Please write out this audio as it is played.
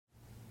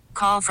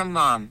call from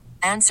mom.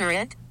 Answer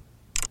it.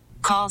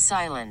 Call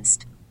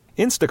silenced.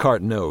 Instacart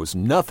knows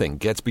nothing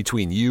gets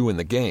between you and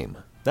the game.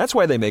 That's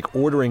why they make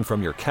ordering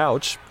from your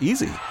couch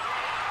easy.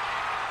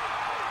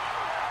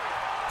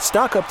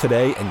 Stock up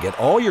today and get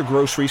all your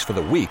groceries for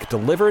the week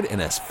delivered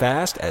in as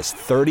fast as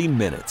 30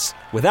 minutes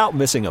without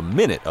missing a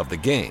minute of the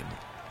game.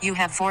 You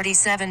have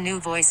 47 new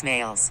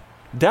voicemails.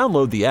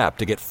 Download the app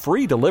to get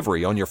free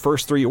delivery on your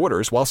first 3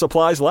 orders while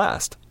supplies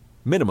last.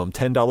 Minimum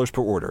 $10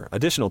 per order.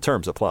 Additional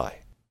terms apply.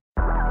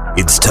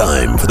 It's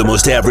time for the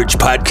most average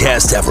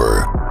podcast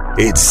ever.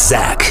 It's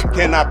Zach.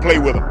 Cannot play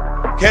with him.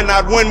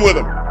 Cannot win with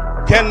him.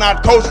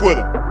 Cannot coach with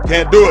him.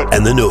 Can't do it.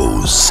 And the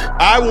Nose.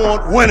 I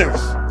want winners.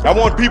 I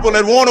want people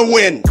that want to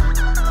win.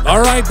 All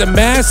right, the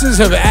masses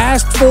have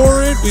asked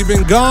for it. We've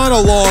been gone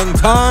a long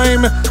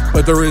time,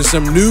 but there is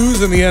some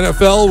news in the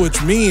NFL,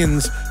 which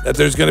means that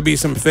there's going to be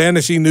some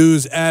fantasy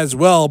news as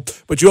well.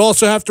 But you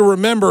also have to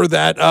remember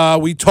that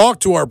we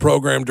talked to our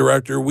program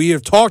director. We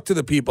have talked to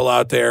the people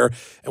out there,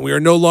 and we are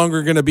no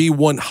longer going to be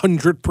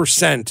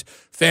 100%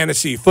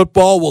 fantasy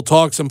football. We'll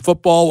talk some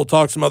football. We'll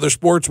talk some other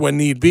sports when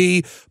need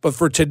be. But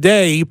for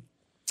today,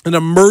 an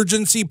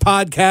emergency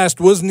podcast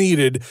was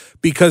needed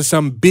because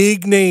some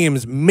big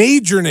names,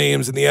 major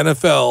names in the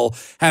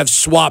NFL have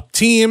swapped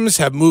teams,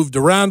 have moved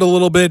around a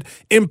little bit,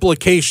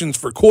 implications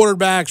for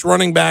quarterbacks,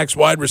 running backs,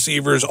 wide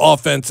receivers,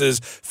 offenses,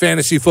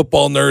 fantasy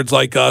football nerds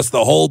like us,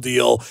 the whole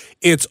deal.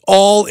 It's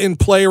all in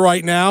play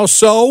right now.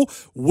 So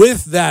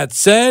with that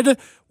said,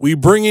 we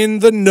bring in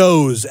the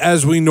Nose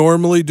as we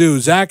normally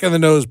do. Zach and the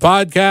Nose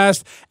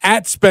podcast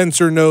at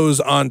Spencer Nose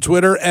on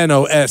Twitter,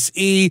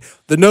 N-O-S-E.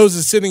 The Nose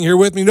is sitting here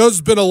with me. Nose,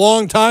 it's been a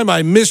long time.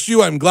 I missed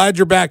you. I'm glad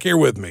you're back here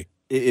with me.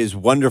 It is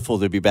wonderful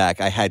to be back.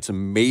 I had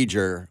some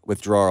major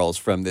withdrawals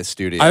from this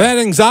studio. I've had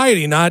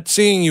anxiety not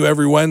seeing you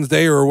every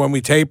Wednesday or when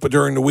we tape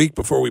during the week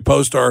before we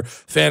post our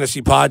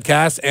fantasy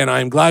podcast, and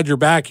I'm glad you're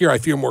back here. I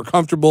feel more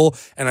comfortable,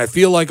 and I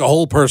feel like a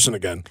whole person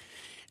again.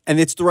 And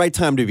it's the right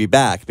time to be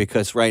back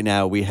because right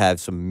now we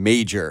have some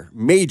major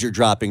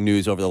dropping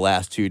news over the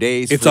last 2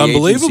 days. It's Free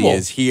unbelievable. agency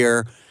is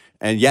here.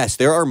 And yes,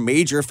 there are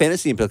major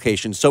fantasy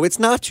implications. So it's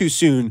not too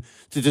soon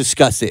to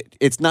discuss it.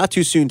 It's not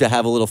too soon to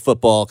have a little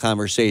football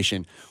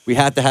conversation. We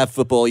have to have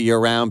football year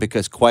round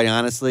because, quite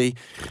honestly,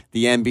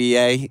 the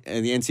NBA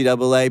and the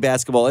NCAA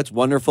basketball, it's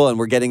wonderful, and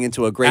we're getting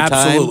into a great time.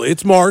 Absolutely.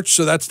 It's March,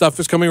 so that stuff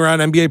is coming around.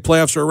 NBA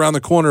playoffs are around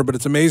the corner, but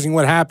it's amazing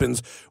what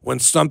happens when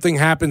something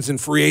happens in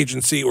free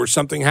agency or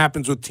something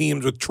happens with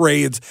teams, with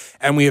trades,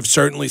 and we have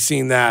certainly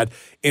seen that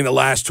in the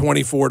last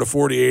 24 to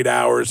 48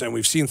 hours, and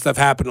we've seen stuff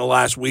happen in the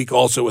last week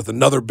also with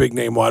another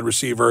big-name wide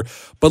receiver.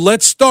 But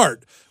let's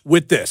start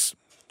with this.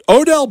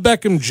 Odell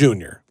Beckham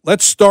Jr.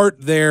 Let's start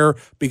there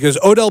because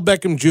Odell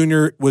Beckham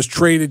Jr. was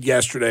traded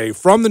yesterday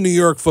from the New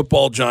York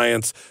Football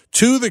Giants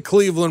to the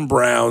Cleveland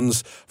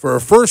Browns for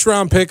a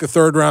first-round pick, a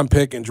third-round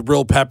pick, and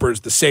Jabril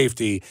Peppers, the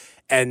safety.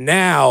 And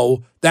now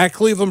that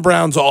Cleveland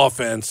Browns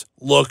offense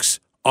looks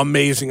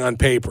amazing on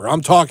paper.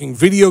 I'm talking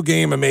video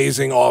game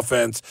amazing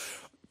offense.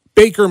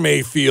 Baker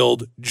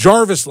Mayfield,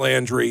 Jarvis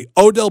Landry,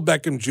 Odell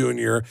Beckham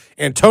Jr.,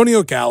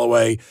 Antonio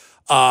Callaway,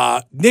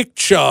 Nick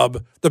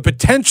Chubb, the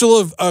potential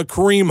of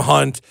Kareem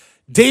Hunt,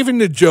 David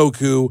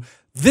Njoku.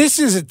 This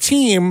is a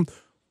team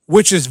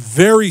which is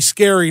very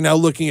scary now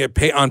looking at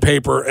on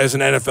paper as an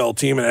NFL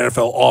team, an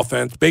NFL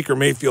offense. Baker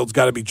Mayfield's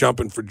got to be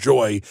jumping for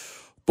joy.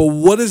 But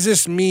what does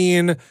this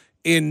mean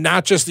in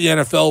not just the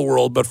NFL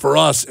world, but for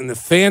us in the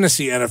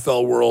fantasy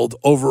NFL world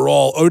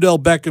overall? Odell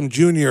Beckham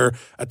Jr.,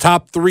 a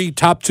top 3,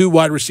 top 2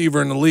 wide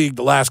receiver in the league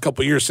the last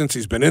couple of years since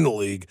he's been in the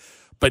league.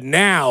 But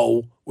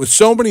now, with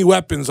so many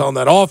weapons on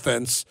that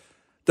offense,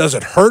 does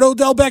it hurt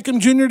Odell Beckham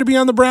Jr. to be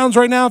on the Browns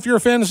right now if you're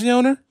a fantasy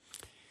owner?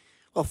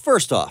 Well,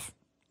 first off,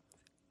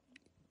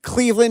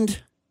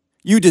 Cleveland,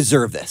 you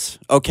deserve this,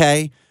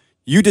 okay?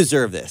 You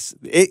deserve this.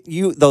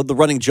 The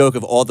running joke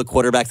of all the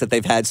quarterbacks that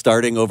they've had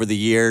starting over the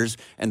years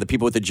and the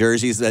people with the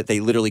jerseys that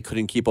they literally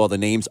couldn't keep all the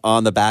names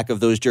on the back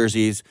of those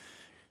jerseys.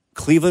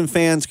 Cleveland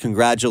fans,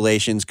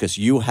 congratulations, because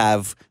you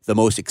have the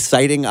most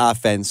exciting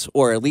offense,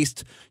 or at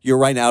least you're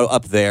right now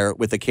up there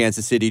with the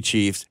Kansas City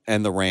Chiefs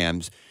and the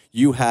Rams.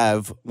 You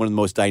have one of the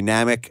most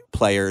dynamic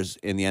players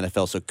in the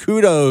NFL. So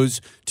kudos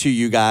to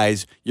you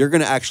guys. You're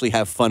going to actually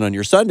have fun on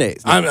your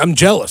Sundays. I'm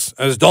jealous.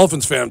 As a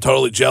Dolphins fan, I'm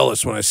totally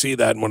jealous when I see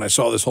that and when I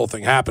saw this whole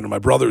thing happen. And my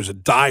brother is a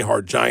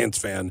diehard Giants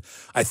fan.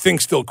 I think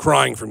still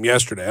crying from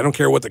yesterday. I don't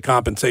care what the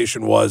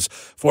compensation was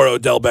for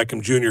Odell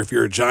Beckham Jr. if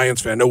you're a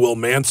Giants fan. I know Will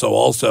Manso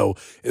also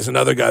is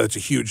another guy that's a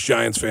huge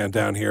Giants fan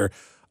down here.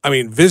 I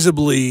mean,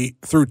 visibly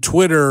through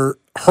Twitter,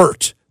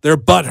 hurt. They're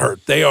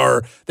butthurt.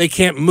 They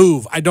can't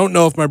move. I don't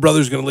know if my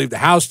brother's going to leave the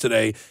house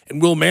today,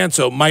 and Will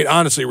Manso might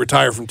honestly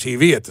retire from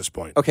TV at this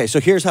point. Okay, so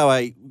here's how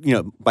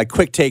my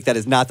quick take, that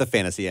is not the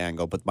fantasy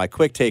angle, but my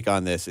quick take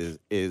on this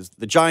is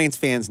the Giants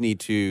fans need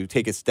to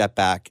take a step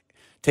back,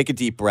 take a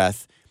deep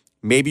breath.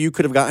 Maybe you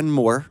could have gotten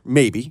more,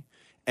 maybe,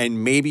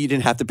 and maybe you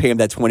didn't have to pay him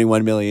that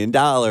 $21 million.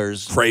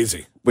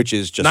 Crazy. Which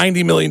is just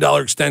 $90 million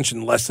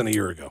extension less than a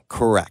year ago.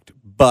 Correct.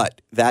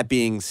 But that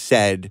being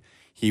said,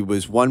 he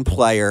was one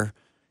player.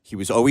 He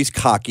was always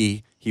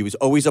cocky. He was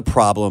always a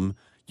problem.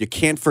 You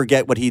can't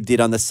forget what he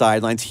did on the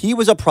sidelines. He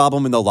was a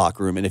problem in the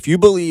locker room. And if you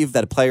believe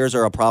that players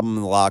are a problem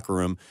in the locker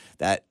room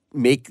that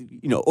make,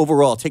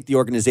 overall take the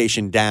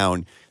organization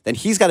down, then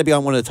he's got to be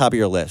on one of the top of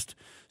your list.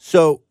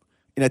 So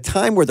in a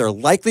time where they're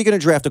likely going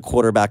to draft a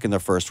quarterback in the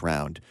first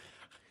round,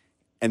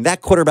 and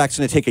that quarterback's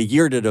going to take a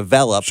year to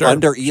develop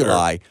under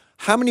Eli,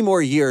 how many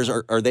more years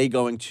are they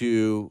going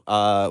to,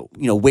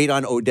 wait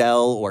on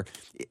Odell? Or,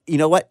 you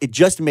know what? It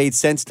just made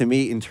sense to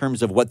me in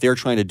terms of what they're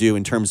trying to do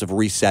in terms of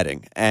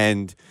resetting.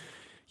 And,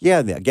 yeah,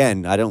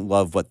 again, I don't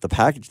love what the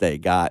package they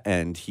got,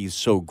 and he's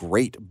so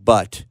great.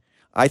 But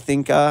I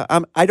think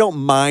I don't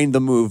mind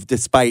the move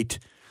despite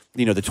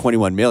the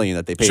 $21 million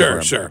that they paid for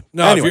him. Sure.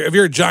 No, anyway. if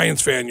you're a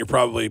Giants fan, you're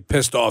probably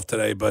pissed off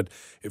today. But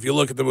if you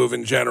look at the move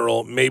in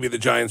general, maybe the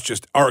Giants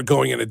just are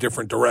going in a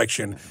different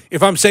direction.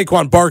 If I'm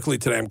Saquon Barkley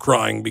today, I'm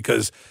crying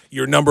because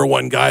your number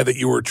one guy that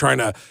you were trying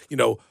to,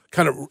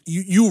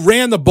 you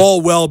ran the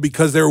ball well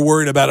because they were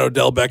worried about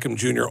Odell Beckham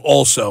Jr.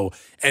 also,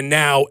 and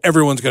now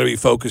everyone's going to be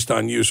focused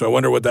on you. So I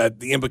wonder what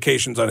the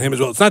implications on him as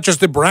well. It's not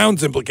just the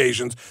Browns'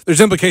 implications. There's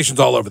implications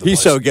all over the place.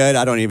 He's so good,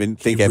 I don't even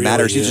think it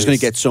matters. He's just going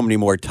to get so many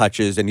more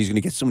touches, and he's going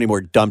to get so many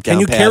more dump down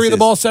passes. Can you carry the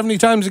ball 70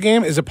 times a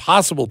game? Is it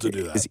possible to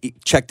do that? Is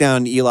check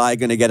down Eli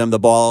going to get him the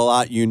ball a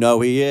lot?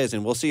 He is,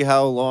 and we'll see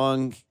how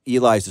long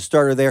Eli's the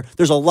starter there.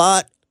 There's a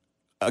lot,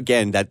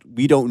 again, that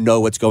we don't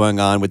know what's going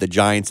on with the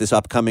Giants this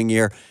upcoming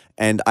year.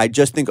 And I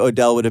just think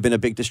Odell would have been a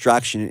big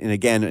distraction, and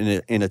again,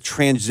 in a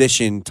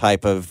transition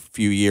type of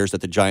few years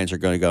that the Giants are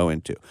going to go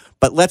into.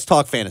 But let's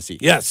talk fantasy.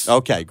 Yes.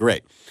 Okay,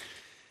 great.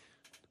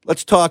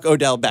 Let's talk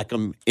Odell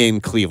Beckham in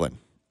Cleveland.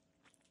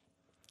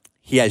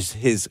 He has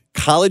his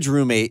college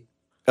roommate,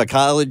 a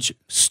college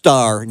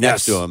star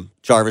next to him,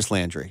 Jarvis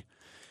Landry.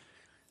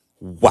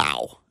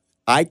 Wow.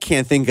 I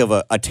can't think of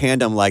a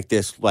tandem like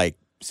this,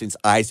 since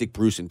Isaac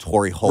Bruce and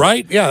Torrey Holt.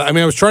 Right? Yeah. I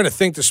mean, I was trying to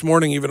think this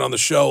morning, even on the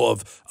show,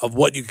 of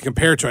what you can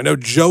compare it to. I know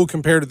Joe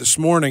compared it this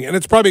morning, and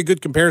it's probably a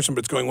good comparison, but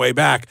it's going way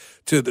back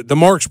to the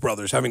Marks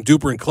brothers, having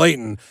Duper and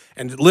Clayton,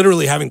 and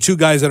literally having two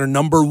guys that are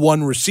number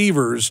one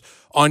receivers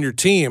on your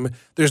team.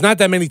 There's not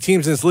that many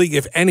teams in this league,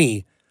 if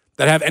any,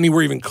 that have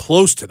anywhere even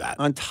close to that.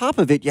 On top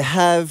of it, you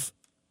have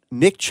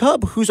Nick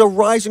Chubb, who's a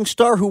rising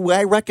star, who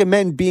I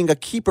recommend being a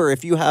keeper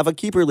if you have a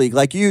keeper league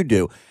like you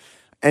do.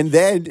 And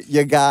then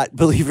you got,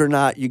 believe it or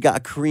not, you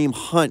got Kareem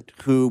Hunt,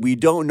 who we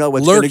don't know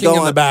what's going to go on.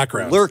 Lurking in the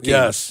background. Lurking.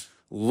 Yes.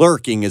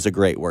 Lurking is a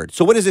great word.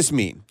 So what does this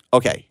mean?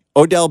 Okay,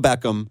 Odell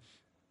Beckham,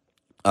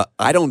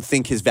 I don't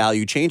think his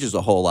value changes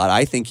a whole lot.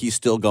 I think he's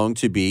still going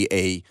to be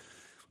a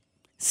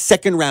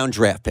second-round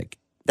draft pick.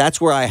 That's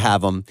where I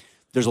have him.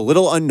 There's a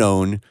little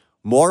unknown.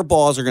 More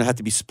balls are going to have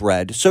to be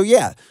spread. So,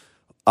 yeah,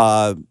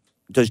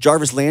 does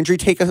Jarvis Landry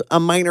take a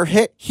minor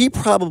hit? He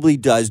probably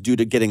does due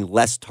to getting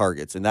less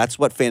targets, and that's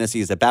what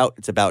fantasy is about.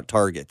 It's about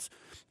targets.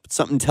 But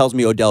something tells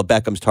me Odell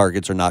Beckham's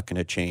targets are not going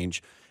to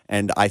change,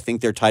 and I think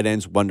their tight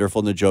end's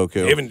wonderful,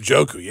 Njoku. Even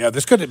Njoku, yeah.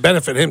 This could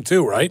benefit him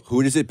too, right?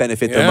 Who does it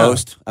benefit the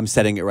most? I'm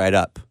setting it right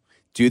up.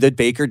 Do the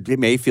Baker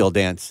Mayfield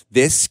dance.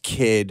 This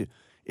kid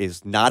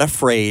is not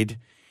afraid.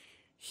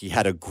 He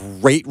had a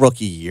great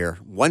rookie year.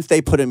 Once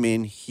they put him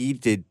in, he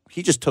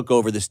just took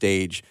over the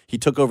stage. He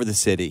took over the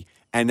city.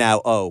 And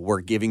now, we're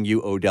giving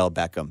you Odell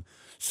Beckham.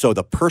 So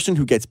the person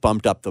who gets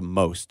bumped up the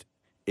most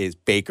is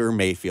Baker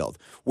Mayfield.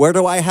 Where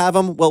do I have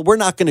him? Well, we're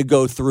not going to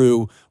go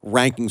through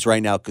rankings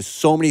right now because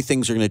so many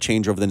things are going to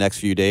change over the next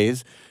few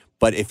days.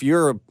 But if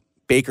you're a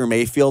Baker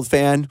Mayfield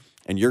fan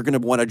and you're going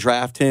to want to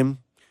draft him,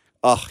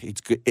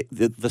 it's good.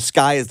 The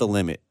sky is the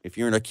limit. If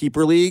you're in a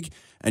keeper league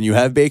and you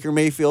have Baker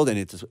Mayfield and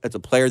it's a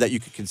player that you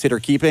could consider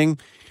keeping,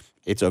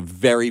 it's a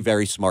very,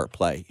 very smart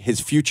play. His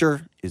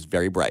future is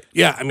very bright.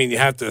 Yeah, I mean, you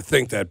have to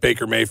think that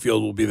Baker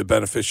Mayfield will be the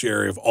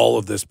beneficiary of all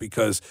of this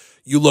because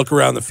you look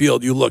around the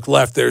field, you look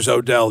left, there's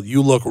Odell.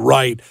 You look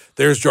right,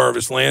 there's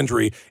Jarvis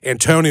Landry.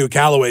 Antonio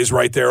Callaway's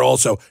right there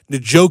also.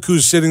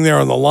 Njoku's sitting there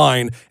on the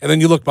line, and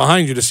then you look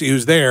behind you to see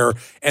who's there,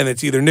 and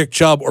it's either Nick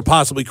Chubb or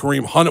possibly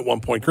Kareem Hunt at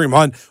one point. Kareem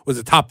Hunt was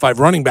a top 5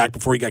 running back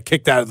before he got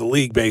kicked out of the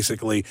league,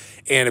 basically.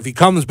 And if he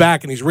comes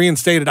back and he's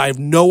reinstated, I have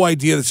no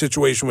idea the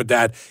situation with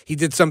that. He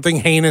did something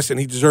heinous, and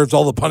he deserves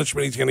all the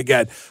punishment he's going to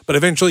get. But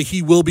eventually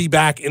he will be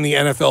back in the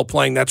NFL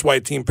playing. That's why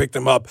a team picked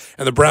him up,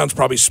 and the Browns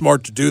probably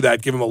smart to do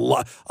that, give him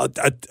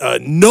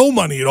no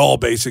money at all,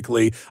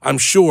 basically, I'm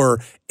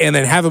sure, and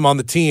then have him on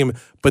the team.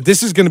 But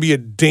this is going to be a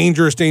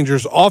dangerous,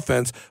 dangerous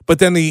offense. But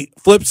then the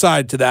flip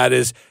side to that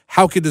is,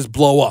 how could this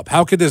blow up?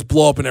 How could this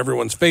blow up in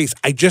everyone's face?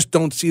 I just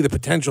don't see the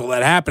potential of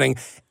that happening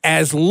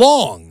as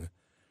long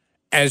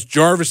as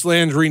Jarvis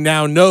Landry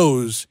now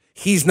knows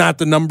he's not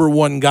the number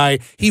one guy.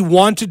 He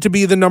wanted to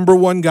be the number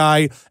one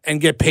guy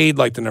and get paid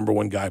like the number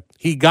one guy.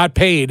 He got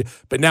paid,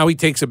 but now he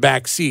takes a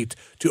back seat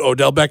to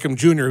Odell Beckham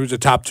Jr., who's a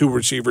top 2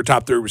 receiver,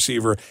 top 3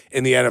 receiver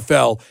in the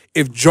NFL.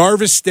 If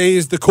Jarvis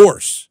stays the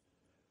course,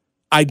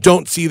 I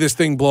don't see this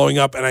thing blowing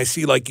up, and I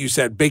see, like you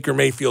said, Baker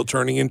Mayfield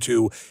turning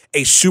into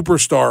a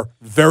superstar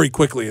very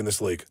quickly in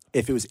this league.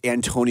 If it was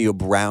Antonio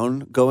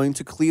Brown going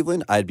to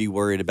Cleveland, I'd be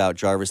worried about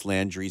Jarvis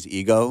Landry's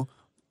ego.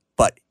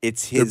 but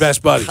it's his. They're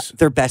best buddies.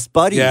 They're best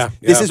buddies. Yeah,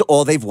 This yeah. is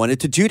all they've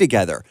wanted to do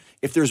together.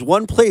 If there's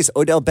one place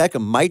Odell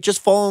Beckham might just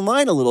fall in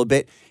line a little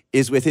bit,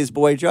 is with his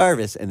boy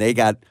Jarvis, and they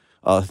got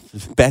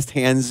best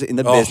hands in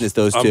the business.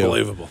 Those two,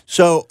 unbelievable.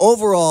 So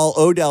overall,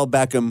 Odell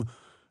Beckham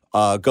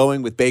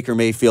going with Baker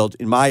Mayfield,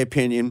 in my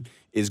opinion,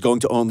 is going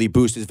to only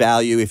boost his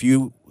value. If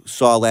you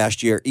saw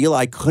last year,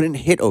 Eli couldn't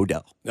hit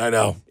Odell. I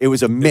know. It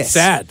was a miss. It's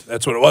sad.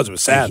 That's what it was. It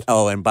was sad.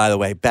 Oh, and by the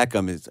way,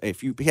 Beckham is,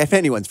 if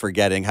anyone's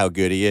forgetting how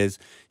good he is,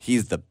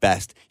 he's the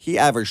best. He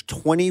averaged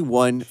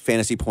 21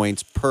 fantasy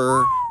points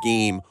per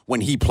game when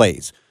he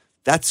plays.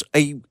 That's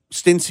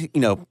since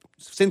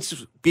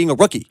being a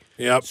rookie.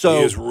 Yep. So,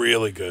 he is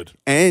really good.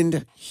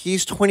 and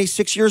he's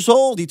 26 years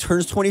old. He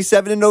turns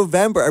 27 in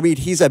November. I mean,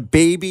 he's a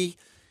baby.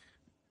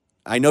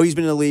 I know he's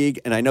been in the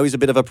league, and I know he's a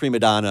bit of a prima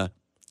donna.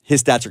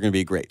 His stats are going to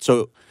be great.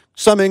 So,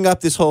 summing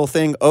up this whole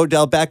thing,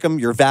 Odell Beckham,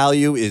 your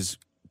value is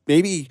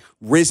maybe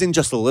risen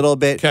just a little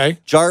bit. Okay.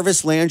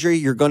 Jarvis Landry,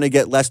 you're going to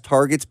get less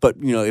targets, but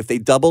if they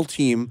double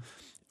team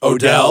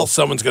Odell,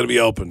 someone's going to be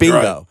open.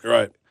 Bingo. You're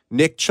right.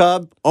 Nick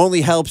Chubb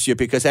only helps you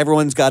because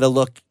everyone's got to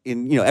look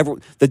in.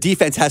 The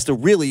defense has to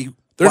really.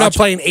 They're not watch.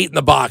 playing 8 in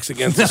the box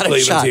against this Not a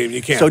Cleveland shot. team.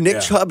 You can't. So Nick yeah.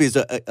 Chubb is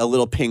a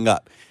little ping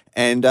up.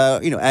 And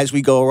as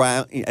we go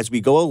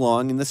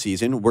along in the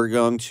season, we're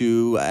going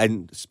to,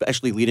 and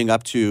especially leading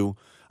up to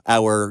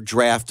our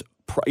draft,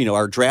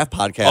 our draft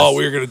podcast. Oh,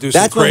 we're going to do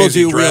some That's when we'll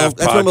crazy do real. draft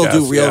That's when we'll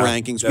do podcasts. real Yeah,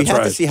 rankings. We that's have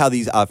to right. see how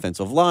these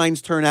offensive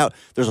lines turn out.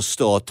 There's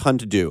still a ton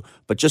to do,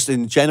 but just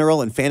in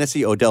general in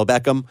fantasy, Odell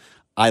Beckham,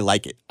 I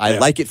like it. I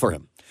like it for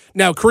him.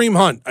 Now, Kareem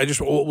Hunt,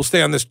 we'll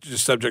stay on this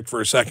subject for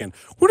a second.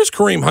 Where does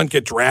Kareem Hunt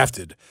get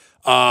drafted?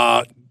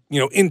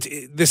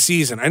 Into this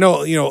season. I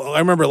know, I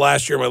remember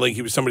last year in my league,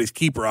 he was somebody's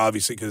keeper,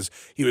 obviously, because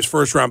he was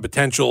first round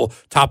potential,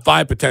 top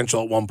 5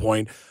 potential at one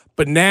point.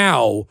 But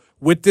now,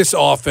 with this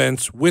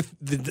offense, with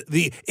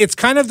the it's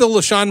kind of the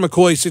LaShawn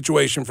McCoy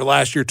situation for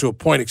last year to a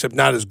point, except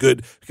not as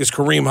good because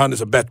Kareem Hunt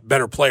is a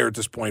better player at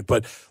this point.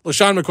 But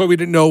LaShawn McCoy, we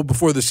didn't know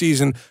before the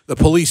season, the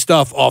police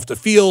stuff off the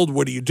field.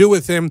 What do you do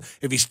with him?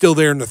 If he's still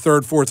there in the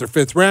 3rd, 4th, or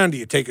 5th round, do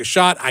you take a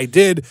shot? I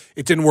did.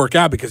 It didn't work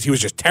out because he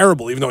was just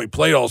terrible, even though he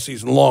played all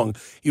season long.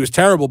 He was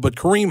terrible. But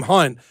Kareem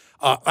Hunt,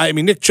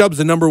 Nick Chubb's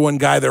the number 1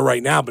 guy there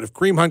right now. But if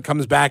Kareem Hunt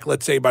comes back,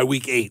 let's say by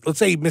week 8, let's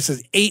say he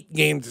misses 8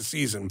 games this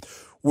season,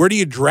 where do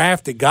you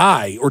draft a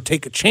guy or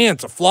take a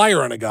chance, a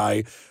flyer on a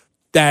guy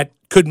that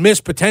could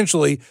miss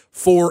potentially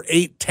 4,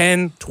 8,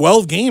 10,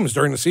 12 games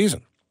during the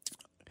season?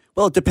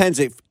 Well, it depends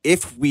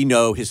if we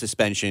know his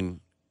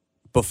suspension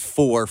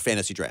before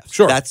fantasy drafts.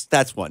 Sure.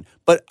 That's one.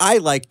 But I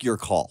like your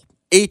call.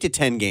 8 to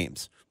 10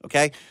 games.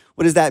 Okay?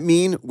 What does that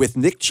mean? With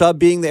Nick Chubb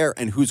being there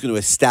and who's going to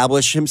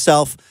establish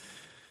himself,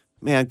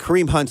 man,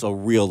 Kareem Hunt's a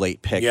real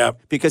late pick.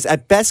 Yep. Because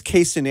at best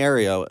case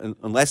scenario,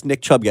 unless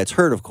Nick Chubb gets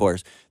hurt, of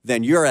course,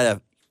 then you're at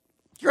a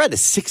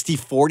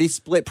 60-40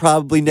 split,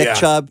 probably, Nick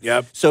Chubb.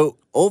 Yep. So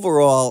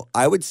overall,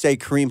 I would say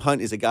Kareem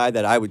Hunt is a guy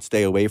that I would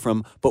stay away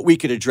from, but we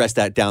could address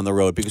that down the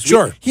road because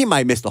he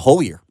might miss the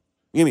whole year.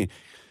 You know what I mean?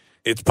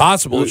 It's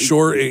possible.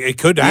 Sure, it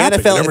could happen.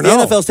 If the You never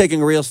know. NFL's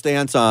taking a real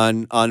stance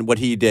on what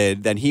he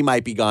did, then he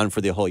might be gone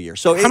for the whole year.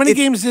 So how many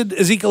games did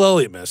Ezekiel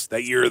Elliott miss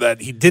that year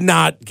that he did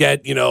not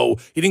get, he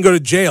didn't go to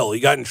jail.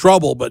 He got in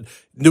trouble, but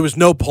there was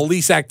no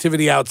police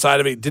activity outside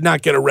of it. He did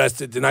not get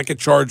arrested, did not get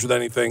charged with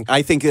anything.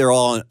 I think they're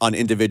all on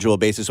individual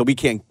basis, so we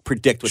can't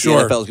predict what the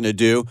NFL is going to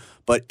do.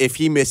 But if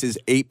he misses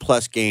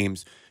 8+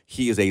 games,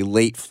 he is a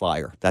late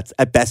flyer. That's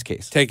at best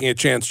case. Taking a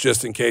chance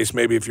just in case.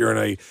 Maybe if you're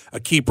in a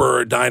keeper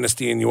or a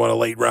dynasty and you want a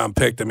late round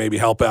pick to maybe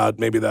help out,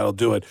 maybe that'll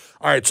do it.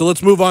 All right, so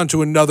let's move on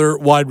to another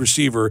wide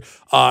receiver.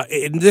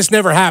 This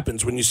never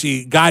happens when you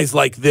see guys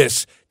like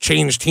this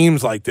change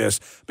teams like this.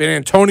 But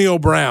Antonio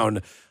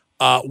Brown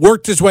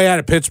worked his way out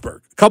of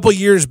Pittsburgh. A couple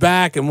years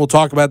back, and we'll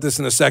talk about this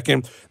in a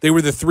second, they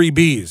were the 3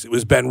 Bs. It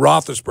was Ben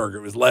Roethlisberger,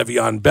 it was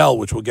Le'Veon Bell,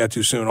 which we'll get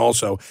to soon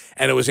also,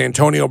 and it was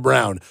Antonio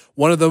Brown.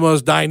 One of the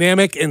most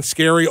dynamic and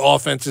scary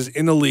offenses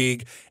in the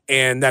league,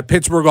 and that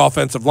Pittsburgh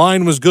offensive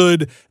line was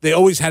good. They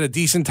always had a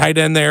decent tight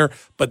end there,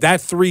 but that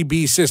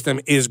 3B system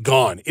is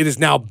gone. It is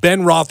now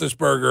Ben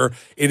Roethlisberger,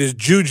 it is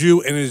Juju,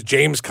 and it is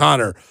James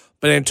Conner.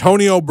 But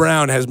Antonio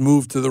Brown has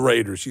moved to the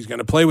Raiders. He's going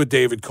to play with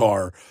David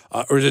Carr.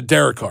 Or is it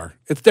Derek Carr?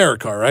 It's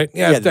Derek Carr, right?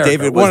 Yeah, it's Derek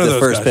David Carr. was the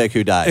first pick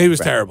who died. He was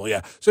Right. terrible, yeah.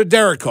 So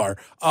Derek Carr.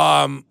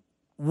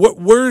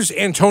 Where's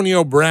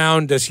Antonio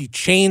Brown? Does he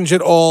change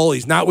at all?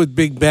 He's not with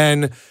Big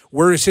Ben.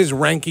 Where is his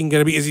ranking going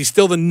to be? Is he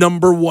still the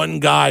number 1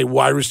 guy,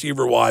 wide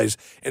receiver-wise,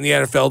 in the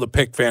NFL to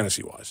pick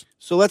fantasy-wise?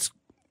 So let's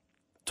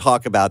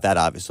talk about that,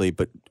 obviously.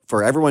 But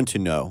for everyone to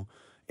know,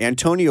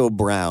 Antonio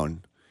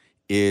Brown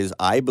is,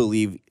 I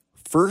believe,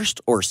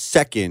 first or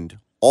second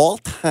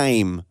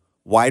all-time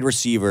wide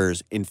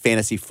receivers in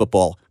fantasy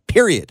football,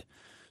 period.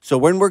 So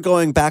when we're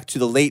going back to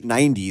the late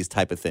 90s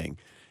type of thing,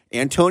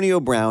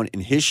 Antonio Brown, in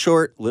his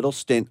short little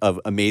stint of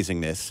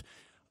amazingness,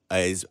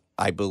 is,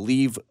 I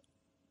believe,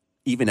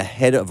 even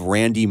ahead of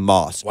Randy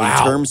Moss in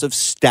terms of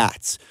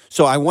stats.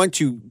 So I want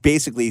to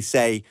basically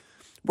say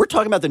We're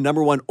talking about the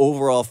number one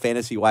overall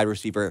fantasy wide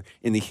receiver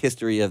in the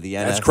history of the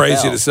NFL. That's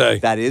crazy to say.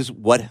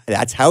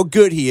 That's how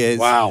good he is.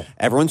 Wow.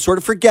 Everyone's sort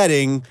of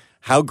forgetting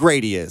how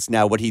great he is.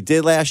 Now, what he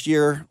did last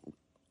year,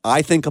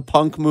 I think a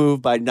punk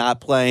move by not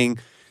playing,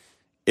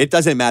 it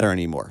doesn't matter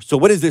anymore. So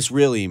what does this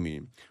really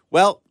mean?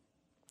 Well,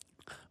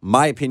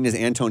 my opinion is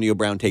Antonio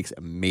Brown takes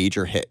a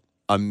major hit.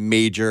 A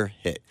major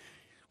hit.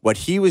 What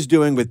he was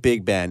doing with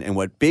Big Ben and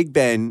what Big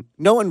Ben,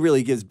 no one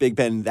really gives Big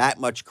Ben that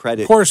much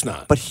credit. Of course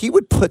not. But he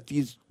would put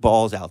these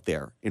balls out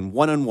there in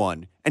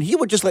one-on-one, and he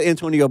would just let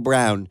Antonio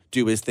Brown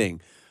do his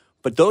thing.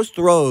 But those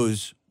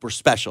throws were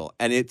special,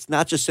 and it's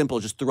not just simple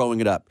just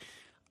throwing it up.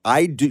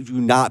 I do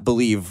not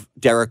believe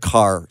Derek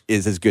Carr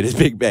is as good as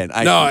Big Ben.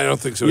 No, I don't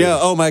think so Yeah,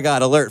 either. oh my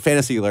God, alert,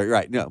 fantasy alert.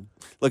 Right, no.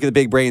 Look at the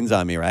big brains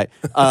on me, right?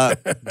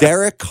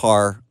 Derek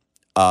Carr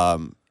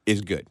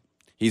is good.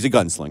 He's a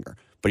gunslinger,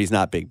 but he's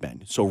not Big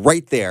Ben. So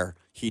right there,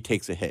 he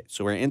takes a hit.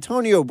 So where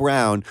Antonio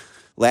Brown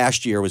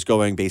last year was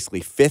going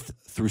basically 5th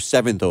through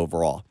 7th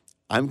overall,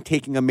 I'm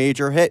taking a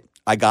major hit.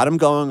 I got him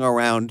going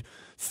around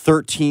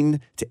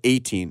 13 to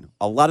 18.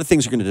 A lot of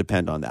things are going to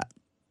depend on that.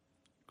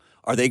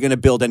 Are they going to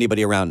build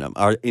anybody around them?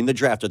 In the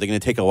draft, are they going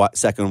to take a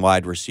second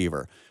wide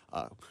receiver?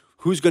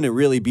 Who's going to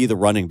really be the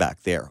running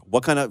back there?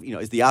 What kind of,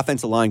 is the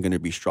offensive line going to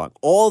be strong?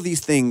 All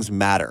these things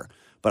matter.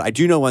 But I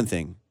do know one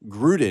thing.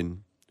 Gruden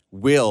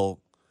will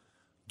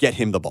get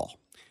him the ball.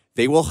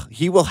 He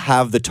will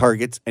have the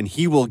targets and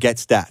he will get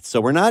stats. So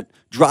we're not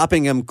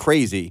dropping him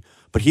crazy,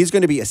 but he's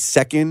going to be a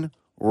second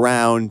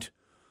round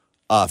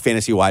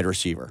fantasy wide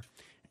receiver.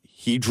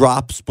 He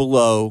drops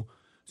below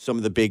some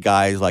of the big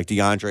guys like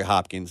DeAndre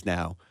Hopkins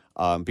now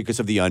because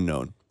of the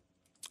unknown.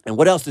 And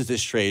what else does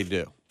this trade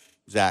do,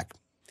 Zach?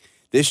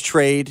 This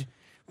trade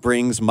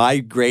brings my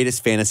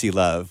greatest fantasy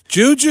love.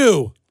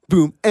 Juju.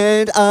 Boom.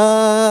 And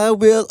I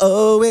will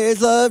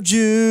always love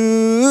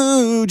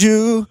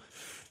Juju.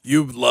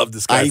 You loved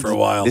this guy for a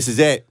while. This is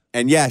it.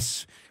 And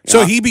yes.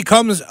 So he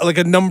becomes like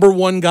a number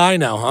one guy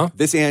now, huh?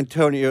 This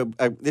Antonio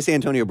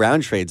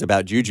Brown trade's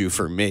about Juju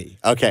for me.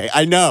 Okay,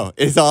 I know.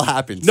 It's all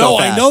happened so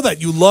fast. I know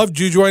that. You love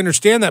Juju. I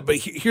understand that. But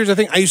here's the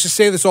thing. I used to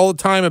say this all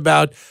the time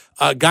about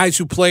guys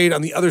who played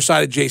on the other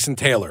side of Jason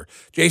Taylor.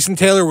 Jason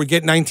Taylor would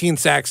get 19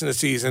 sacks in a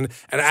season,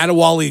 and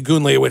Adewale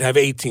Ogunleye would have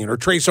 18, or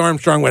Trace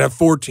Armstrong would have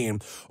 14,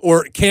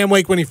 or Cam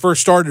Wake, when he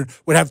first started,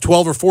 would have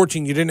 12 or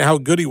 14. You didn't know how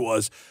good he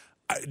was.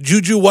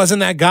 Juju wasn't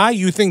that guy.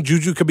 You think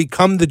Juju could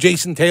become the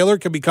Jason Taylor?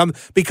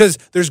 Because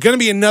there's going to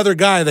be another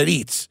guy that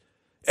eats.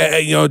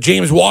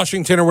 James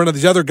Washington or one of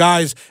these other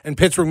guys in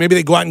Pittsburgh. Maybe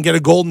they go out and get a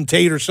Golden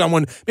Tate or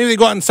someone. Maybe they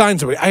go out and sign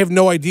somebody. I have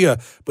no idea.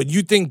 But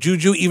you think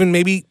Juju, even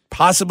maybe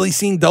possibly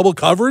seeing double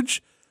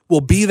coverage,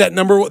 will be that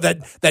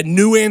that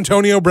new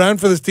Antonio Brown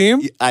for this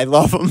team? I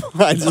love him.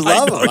 I just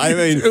love him.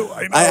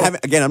 I know.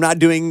 Again, I'm not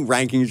doing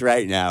rankings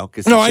right now.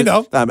 I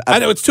know. I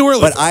know it's too early.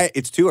 But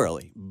it's too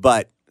early.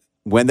 But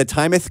when the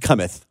timeth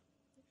cometh,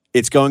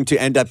 it's going to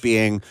end up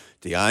being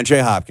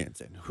DeAndre Hopkins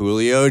and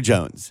Julio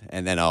Jones,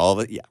 and then all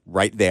of it,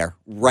 right there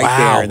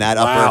in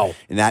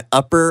that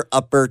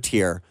upper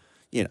tier.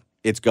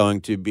 It's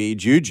going to be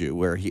Juju,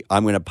 where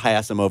I'm going to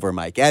pass him over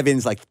Mike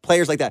Evans, like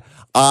players like that.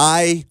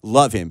 I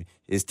love him.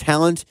 His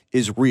talent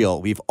is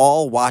real. We've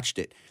all watched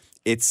it.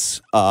 It's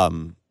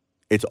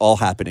all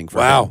happening for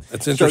him. Wow,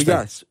 that's interesting. So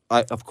yes,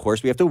 of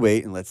course we have to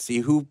wait and let's see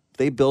who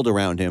they build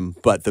around him.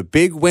 But the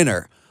big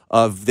winner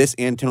of this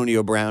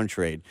Antonio Brown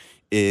trade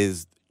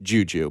is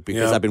Juju,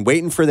 because I've been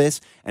waiting for this,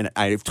 and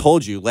I've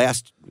told you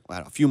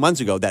a few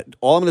months ago that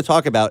all I'm going to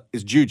talk about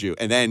is Juju,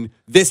 and then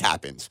this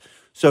happens.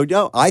 So,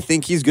 no, I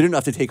think he's good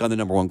enough to take on the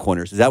number one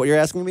corners. Is that what you're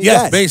asking me?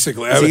 Yes,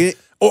 basically.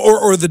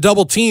 Or the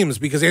double teams,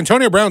 because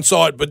Antonio Brown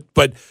saw it,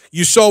 but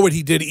you saw what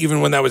he did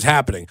even when that was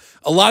happening.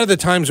 A lot of the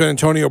times when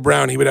Antonio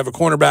Brown, he would have a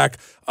cornerback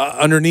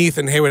underneath,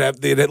 and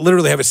they'd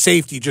literally have a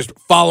safety just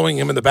following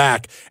him in the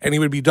back, and he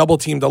would be double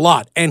teamed a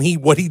lot. And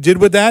what he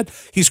did with that,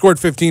 he scored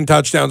 15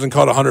 touchdowns and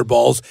caught 100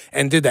 balls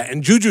and did that.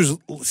 And Juju's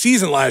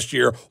season last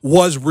year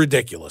was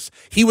ridiculous.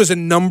 He was a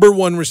number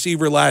one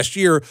receiver last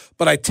year,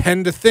 but I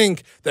tend to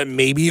think that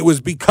maybe it was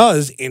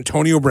because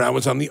Antonio Brown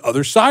was on the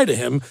other side of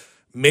him.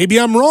 Maybe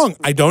I'm wrong.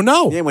 I don't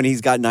know. Yeah, when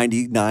he's got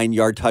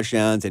 99-yard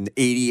touchdowns and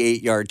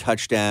 88-yard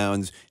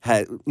touchdowns,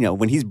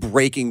 when he's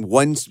breaking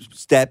one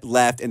step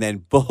left and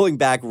then pulling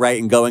back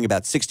right and going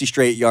about 60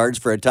 straight yards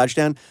for a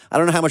touchdown, I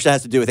don't know how much that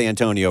has to do with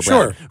Antonio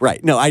Brown. Sure.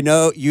 Right. No, I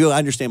know you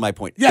understand my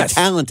point. Yes.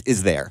 The talent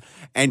is there,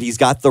 and he's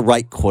got the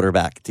right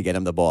quarterback to get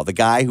him the ball. The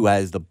guy who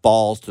has the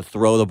balls to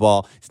throw the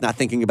ball. He's not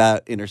thinking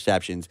about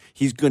interceptions.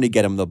 He's going to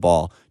get him the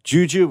ball.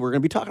 Juju, we're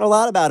going to be talking a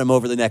lot about him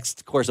over the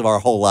next course of our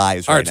whole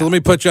lives. All right, so let me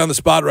put you on the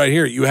spot right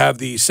here. You have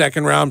the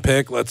second round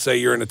pick. Let's say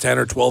you're in a 10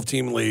 or 12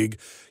 team league.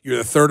 You're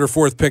the third or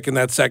fourth pick in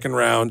that second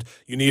round.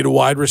 You need a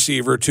wide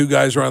receiver. Two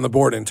guys are on the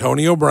board,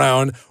 Antonio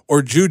Brown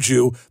or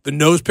Juju. The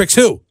nose picks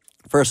who?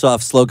 First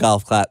off, slow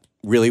golf clap.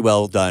 Really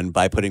well done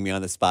by putting me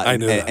on the spot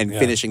and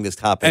finishing this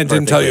topic. And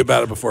didn't tell you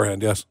about it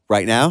beforehand, yes.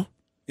 Right now?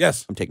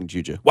 Yes. I'm taking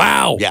Juju.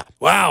 Wow. Yeah.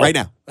 Wow. Right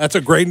now. That's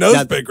a great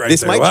nose pick right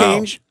this there. This might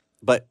change,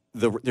 but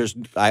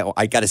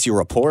I got to see a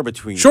rapport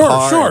between Sure,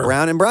 Carr sure. and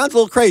Brown, and Brown's a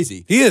little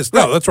crazy. He is.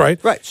 No, that's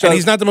right. Right. And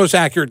he's not the most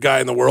accurate guy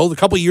in the world. A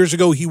couple of years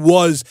ago, he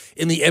was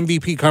in the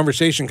MVP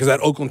conversation because that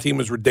Oakland team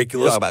was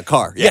ridiculous. Talk about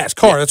Carr. Yeah. Yes,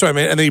 Carr. That's right,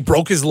 man. And then he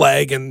broke his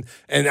leg, and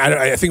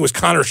I think it was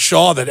Connor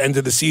Shaw that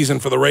ended the season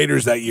for the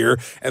Raiders that year.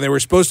 And they were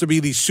supposed to be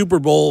the Super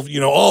Bowl,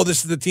 oh,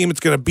 this is the team that's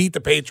going to beat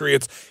the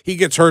Patriots. He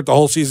gets hurt. The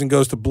whole season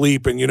goes to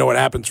bleep, and you know what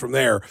happens from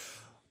there.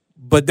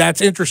 But that's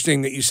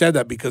interesting that you said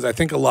that because I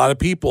think a lot of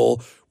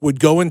people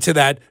would go into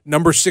that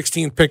number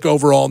 16 pick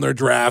overall in their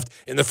draft.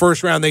 In the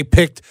first round, they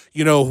picked,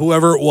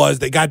 whoever it was.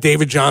 They got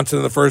David Johnson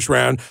in the first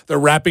round. They're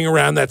wrapping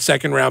around that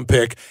second round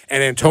pick.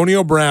 And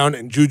Antonio Brown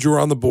and Juju are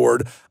on the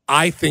board.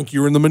 I think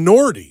you're in the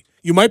minority.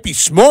 You might be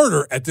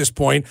smarter at this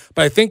point,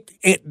 but I think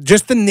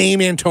just the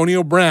name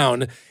Antonio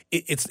Brown,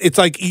 it's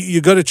like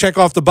you go to check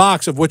off the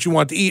box of what you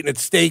want to eat, and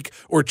it's steak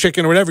or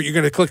chicken or whatever. You're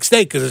going to click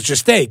steak because it's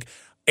just steak.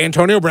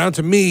 Antonio Brown,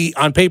 to me,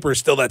 on paper, is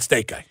still that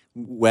steak guy.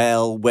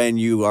 Well, when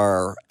you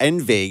are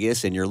in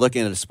Vegas and you're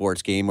looking at a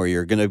sports game or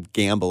you're going to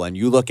gamble and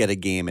you look at a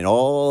game and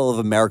all of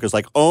America's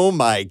like, oh,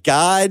 my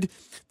God,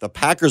 the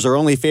Packers are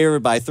only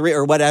favored by 3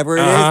 or whatever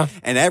it is,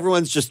 and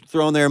everyone's just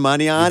throwing their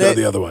money on You it.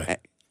 go the other way.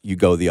 You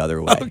go the other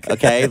way.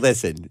 Okay?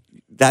 Listen,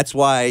 that's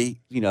why,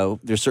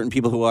 there's certain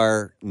people who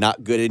are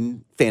not good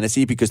in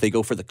fantasy because they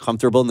go for the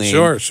comfortable name.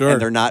 Sure. And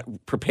they're not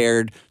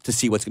prepared to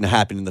see what's going to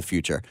happen in the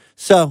future.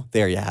 So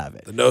there you have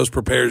it. The nose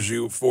prepares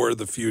you for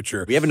the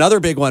future. We have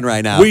another big one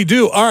right now. We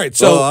do. All right.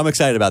 So I'm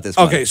excited about this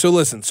one. Okay, so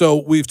listen.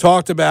 So we've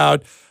talked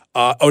about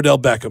Odell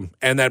Beckham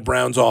and that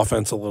Browns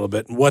offense a little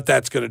bit and what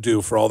that's going to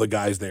do for all the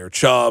guys there.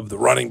 Chubb, the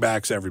running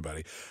backs,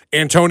 everybody.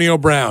 Antonio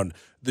Brown.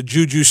 The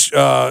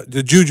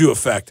Juju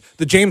effect,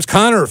 the James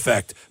Conner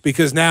effect,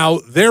 because now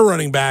their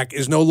running back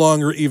is no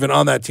longer even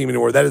on that team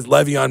anymore. That is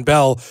Le'Veon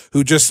Bell,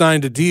 who just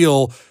signed a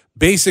deal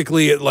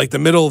basically at like the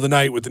middle of the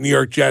night with the New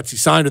York Jets. He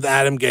signed with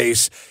Adam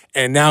Gase,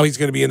 and now he's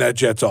going to be in that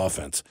Jets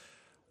offense.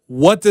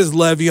 What does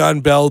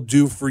Le'Veon Bell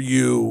do for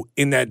you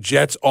in that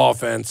Jets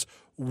offense?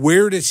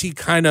 Where does he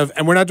kind of,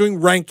 and we're not doing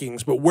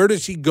rankings, but where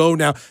does he go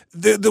now?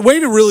 The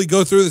way to really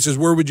go through this is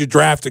where would you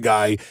draft a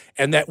guy,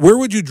 and that where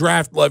would you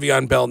draft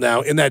Le'Veon Bell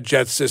now in that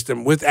Jets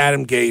system with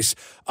Adam Gase?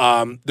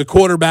 The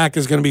quarterback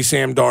is going to be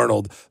Sam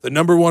Darnold. The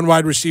number 1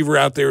 wide receiver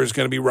out there is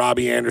going to be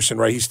Robbie Anderson,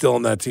 right? He's still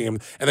on that team.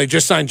 And they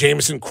just signed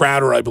Jamison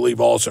Crowder, I believe,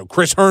 also.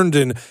 Chris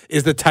Herndon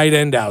is the tight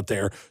end out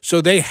there.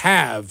 So they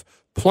have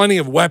plenty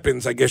of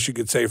weapons, I guess you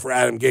could say, for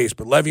Adam Gase.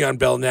 But Le'Veon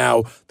Bell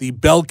now, the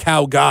bell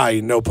cow guy,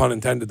 no pun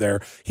intended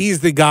there, he's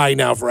the guy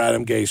now for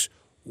Adam Gase.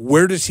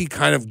 Where does he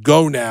kind of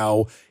go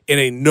now in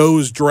a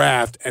nose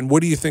draft? And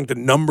what do you think the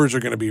numbers are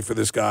going to be for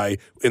this guy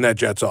in that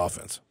Jets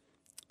offense?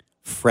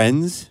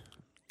 Friends,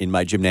 in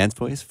my Jim Nantz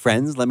voice,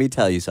 friends, let me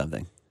tell you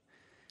something.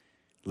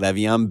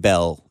 Le'Veon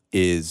Bell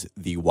is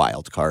the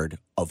wild card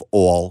of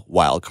all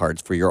wild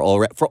cards for your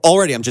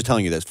already. I'm just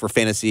telling you this for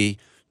fantasy.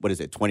 What is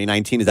it?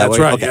 2019? Is that That's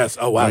what? right. Okay. Yes.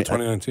 Oh wow,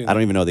 2019. I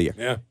don't even know the year.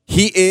 Yeah.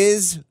 He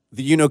is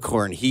the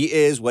unicorn. He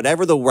is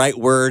whatever the right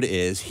word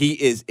is.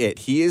 He is it.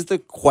 He is the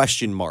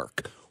question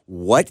mark.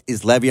 What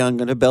is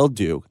Le'Veon Bell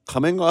do?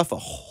 Coming off a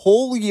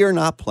whole year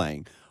not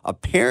playing,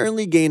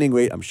 apparently gaining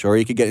weight. I'm sure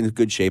he could get in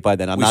good shape by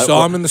then. We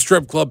saw him in the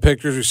strip club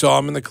pictures. We saw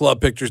him in the club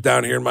pictures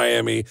down here in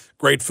Miami.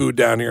 Great food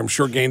down here. I'm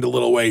sure gained a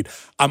little weight.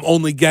 I'm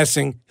only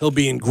guessing he'll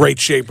be in great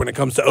shape when it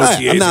comes to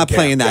OTAs. I'm not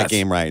playing that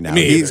game right now.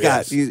 Me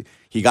either,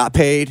 He got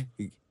paid.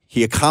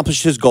 He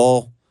accomplished his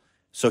goal.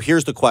 So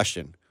here's the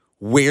question.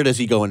 Where does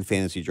he go in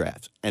fantasy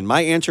drafts? And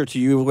my answer to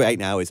you right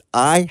now is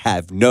I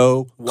have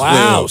no clue.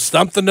 Wow,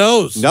 stump the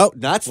nose. No,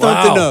 not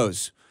stump the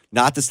nose.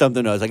 Not to stump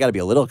the nose. I got to be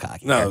a little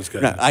cocky. No, here. it was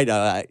good. No, I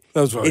know. That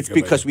was very it's good,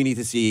 because buddy. we need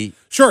to see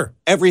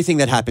everything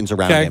that happens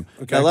around him.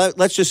 Okay. Now,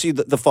 let's just see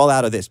the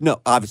fallout of this.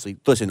 No, obviously,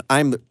 listen,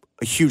 I'm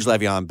a huge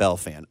Le'Veon Bell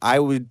fan. I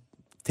would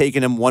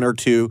taken him 1 or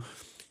 2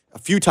 a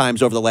few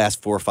times over the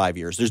last 4 or 5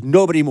 years. There's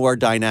nobody more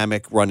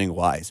dynamic running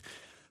wise.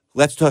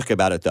 Let's talk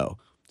about it, though.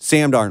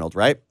 Sam Darnold,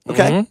 right?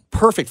 Okay.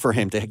 Perfect for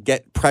him to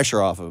get pressure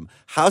off of him.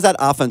 How's that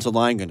offensive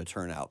line going to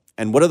turn out?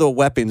 And what are the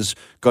weapons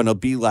going to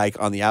be like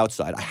on the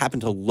outside? I happen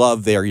to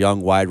love their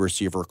young wide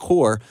receiver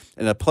core.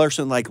 And a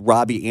person like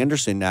Robbie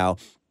Anderson now,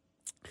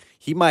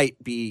 he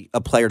might be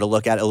a player to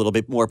look at a little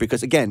bit more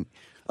because, again,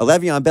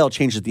 Le'Veon Bell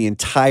changes the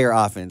entire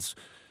offense.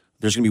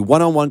 There's going to be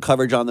one-on-one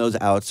coverage on those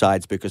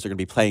outsides because they're going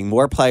to be playing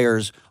more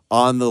players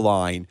on the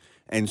line.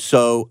 And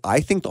so I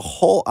think the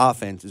whole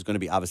offense is going to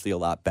be obviously a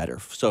lot better.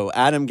 So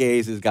Adam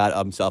Gase has got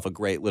himself a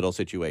great little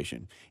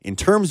situation. In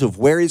terms of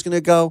where he's going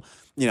to go,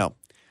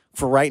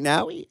 for right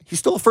now, he's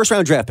still a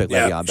first-round draft pick,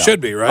 Le'Veon Bell.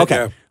 Should be, right?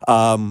 Okay.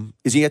 Yeah.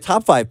 Is he a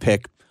top 5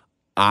 pick?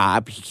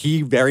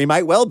 He very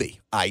might well be.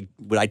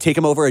 Would I take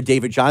him over a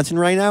David Johnson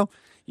right now?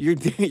 You're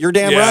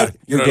damn right.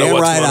 You're damn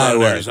right I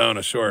would.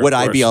 Arizona, sure, would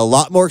I be a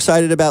lot more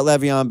excited about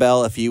Le'Veon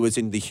Bell if he was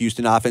in the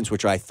Houston offense,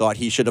 which I thought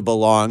he should have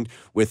belonged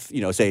with,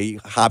 say,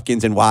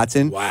 Hopkins and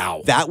Watson?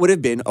 Wow. That would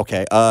have been,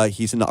 okay,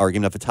 he's in the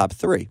argument of a top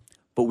 3.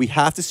 but we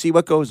have to see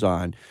what goes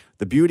on.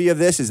 The beauty of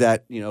this is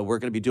that, we're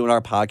going to be doing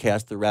our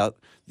podcast throughout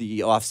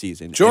the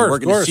offseason. Sure, and we're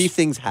of going to course. see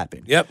things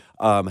happen. Yep.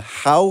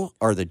 How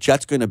are the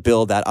Jets going to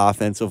build that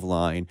offensive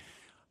line?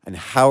 And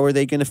how are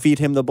they going to feed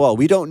him the ball?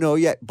 We don't know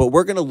yet, but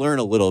we're going to learn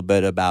a little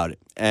bit about it.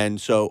 And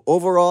so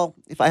overall,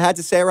 if I had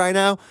to say right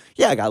now,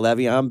 I got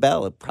Le'Veon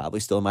Bell,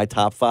 probably still in my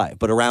top 5,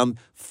 but around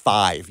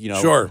 5.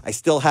 Sure. I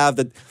still have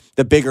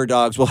the bigger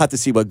dogs. We'll have to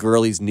see what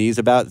Gurley's knees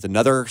about. It's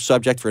another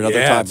subject for another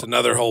time. Yeah, it's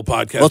another whole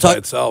podcast We'll talk by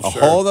itself. a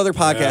Sure. whole other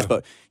podcast,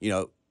 Yeah.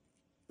 but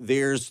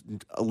there's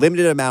a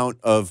limited amount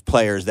of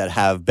players that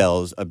have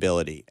Bell's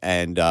ability,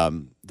 and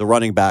the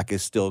running back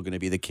is still going to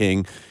be the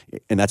king,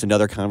 and that's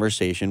another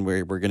conversation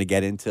where we're going to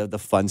get into the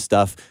fun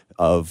stuff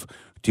of,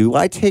 do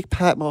I take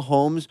Pat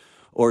Mahomes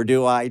or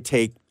do I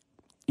take,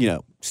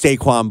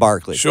 Saquon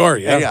Barkley? Sure,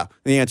 yeah. And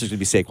the answer is going to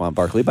be Saquon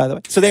Barkley, by the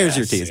way. So there's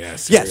your tease.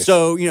 Yeah,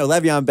 So,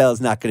 Le'Veon Bell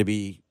is not going to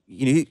be,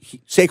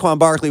 Saquon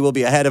Barkley will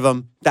be ahead of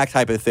him, that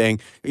type of thing.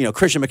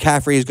 Christian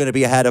McCaffrey is going to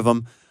be ahead of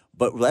him.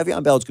 But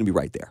Le'Veon Bell is going to be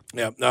right there.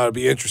 Yeah, no, it'll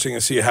be interesting to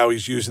see how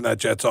he's using that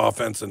Jets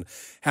offense and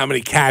how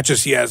many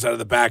catches he has out of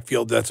the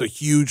backfield. That's a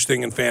huge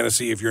thing in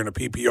fantasy if you're in a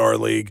PPR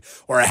league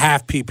or a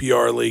half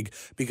PPR league,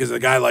 because a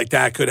guy like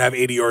that could have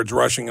 80 yards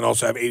rushing and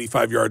also have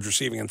 85 yards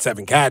receiving and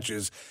 7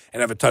 catches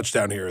and have a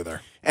touchdown here or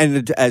there.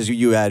 And as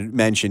you had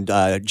mentioned,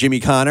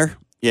 Jimmy Connor,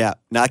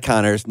 not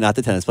Connors, not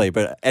the tennis player,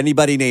 but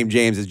anybody named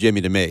James is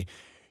Jimmy to me.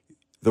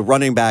 The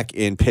running back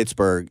in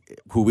Pittsburgh,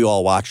 who we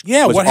all watched.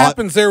 Yeah, what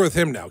happens there with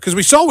him now? Because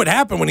we saw what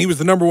happened when he was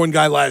the number 1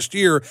 guy last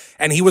year,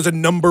 and he was a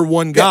number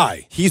 1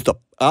 guy.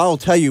 I'll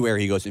tell you where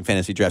he goes in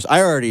fantasy drafts.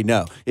 I already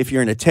know. If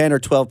you're in a 10 or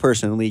 12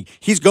 person league,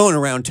 he's going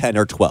around 10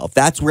 or 12.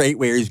 That's where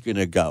he's going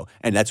to go,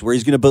 and that's where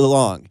he's going to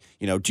belong.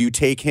 Do you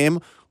take him,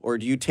 or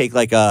do you take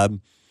like a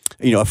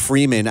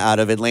Freeman out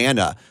of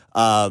Atlanta?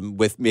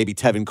 With maybe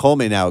Tevin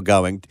Coleman now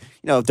going,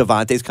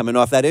 Devontae's coming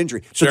off that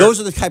injury. So those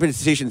are the type of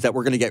decisions that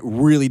we're going to get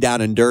really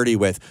down and dirty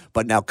with.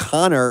 But now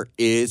Connor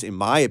is, in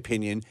my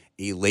opinion,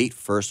 a late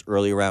first,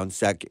 early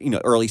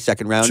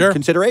second round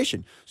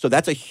consideration. So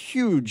that's a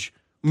huge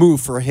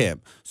move for him.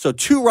 So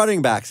 2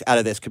 running backs out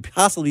of this could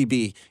possibly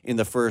be in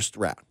the first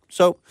round.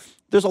 So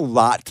there's a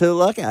lot to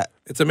look at.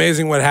 It's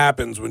amazing what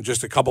happens when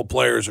just a couple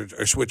players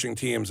are switching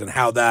teams and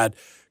how that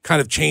kind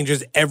of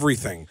changes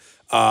everything.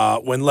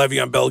 When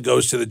Le'Veon Bell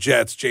goes to the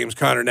Jets, James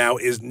Conner now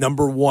is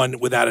number 1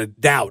 without a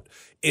doubt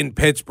in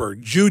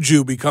Pittsburgh.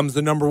 Juju becomes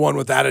the number 1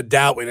 without a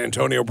doubt when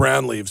Antonio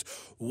Brown leaves.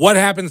 What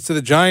happens to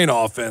the Giant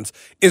offense?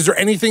 Is there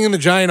anything in the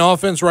Giant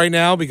offense right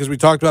now? Because we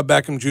talked about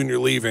Beckham Jr.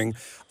 leaving.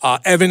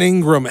 Evan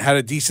Ingram had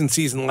a decent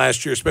season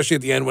last year, especially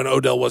at the end when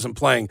Odell wasn't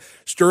playing.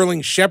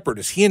 Sterling Shepard,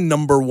 is he a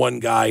number 1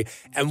 guy?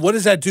 And what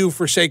does that do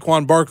for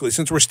Saquon Barkley?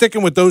 Since we're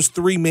sticking with those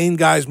 3 main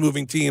guys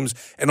moving teams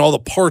and all the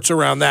parts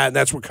around that, and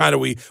that's what kind of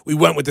we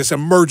went with this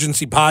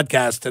emergency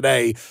podcast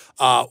today.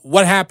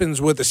 What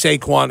happens with a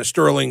Saquon, a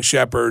Sterling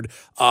Shepard,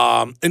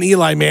 an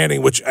Eli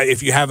Manning, which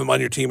if you have him on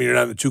your team and you're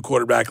not in a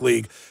 2-quarterback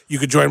league, you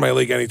could join my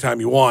league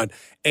anytime you want.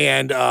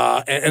 And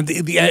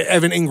the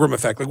Evan Ingram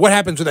effect. Like, what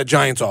happens with that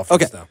Giants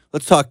offense now?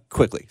 Let's talk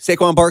quickly.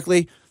 Saquon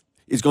Barkley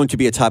is going to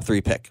be a top 3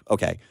 pick.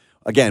 Okay.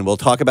 Again, we'll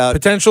talk about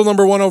potential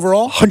number 1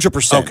 overall?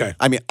 100%. Okay.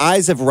 I mean,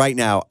 as of right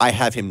now, I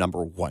have him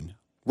number 1.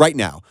 Right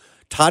now.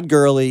 Todd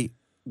Gurley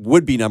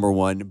would be number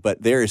 1,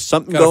 but there is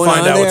something going on there.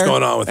 Gotta find out what's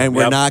going on with him.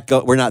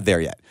 And we're not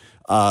there yet.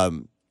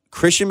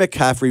 Christian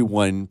McCaffrey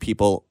won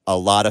people a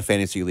lot of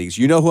fantasy leagues.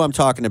 You know who I'm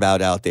talking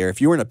about out there.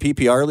 If you were in a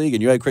PPR league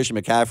and you had Christian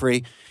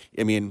McCaffrey,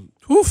 I mean,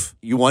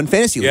 you won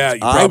fantasy leagues. Yeah,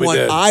 you probably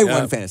did. I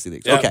won fantasy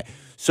leagues. Yeah. Okay.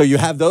 So you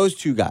have those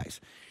 2 guys.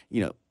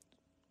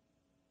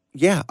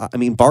 I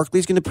mean,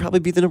 Barkley's going to probably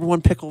be the number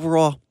 1 pick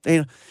overall.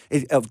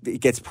 It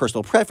gets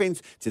personal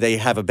preference. Do they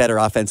have a better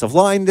offensive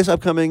line this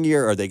upcoming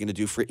year? Are they going to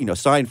do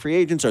sign free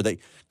agents? Are they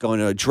going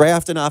to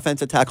draft an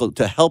offensive tackle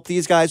to help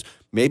these guys?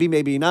 Maybe,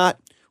 maybe not.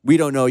 We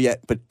don't know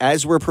yet. But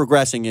as we're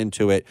progressing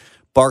into it,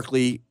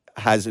 Barkley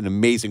has an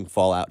amazing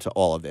fallout to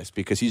all of this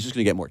because he's just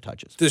going to get more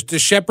touches.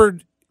 Does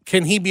Shepard,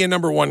 can he be a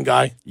number 1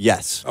 guy?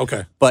 Yes.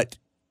 Okay. But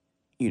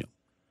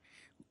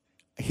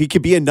he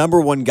could be a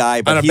number 1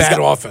 guy, but on a bad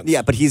offense.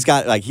 Yeah, but he's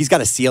got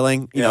a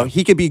ceiling. You know,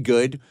 he could be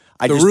good.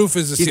 Roof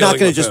is the he's ceiling. Not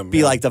going to just him,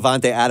 be like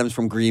Devontae Adams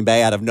from Green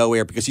Bay out of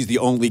nowhere because he's the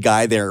only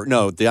guy there.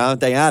 No,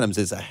 Devontae Adams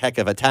is a heck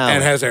of a talent.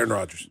 And has Aaron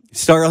Rodgers.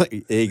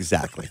 Sterling,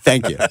 exactly.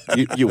 Thank you.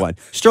 You won.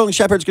 Sterling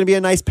Shepard's going to be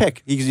a nice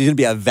pick. He's going to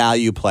be a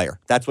value player.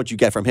 That's what you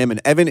get from him. And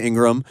Evan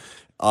Ingram,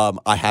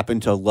 I happen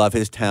to love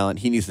his talent.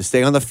 He needs to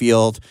stay on the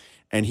field,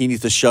 and he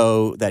needs to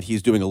show that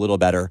he's doing a little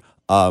better.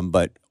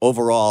 But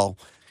overall,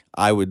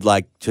 I would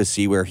like to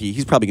see where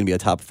he's probably going to be a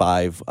top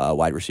 5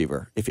 wide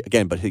receiver.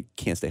 But he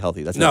can't stay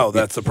healthy. That's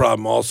the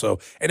problem also.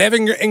 And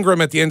Evan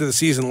Ingram at the end of the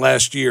season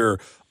last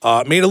year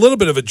made a little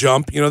bit of a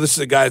jump. This is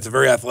a guy that's a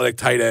very athletic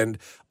tight end.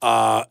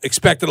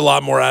 Expected a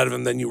lot more out of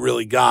him than you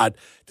really got.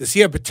 Does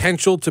he have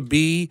potential to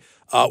be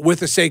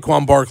with a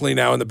Saquon Barkley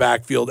now in the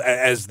backfield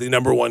as the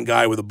number one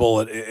guy with a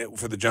bullet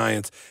for the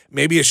Giants?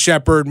 Maybe a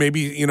Shepard,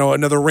 maybe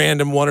another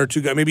random one or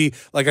two guy. Maybe,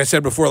 like I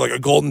said before, like a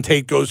Golden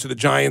Tate goes to the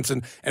Giants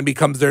and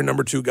becomes their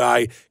number two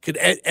guy. Could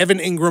Evan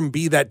Ingram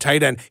be that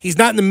tight end? He's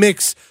not in the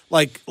mix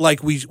like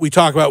we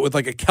talk about with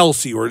like a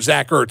Kelsey or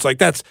Zach Ertz.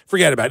 Like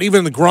forget about it. Even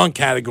in the Gronk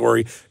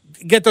category,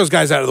 get those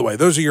guys out of the way.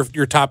 Those are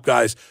your top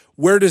guys.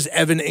 Where does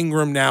Evan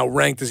Ingram now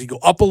rank? Does he go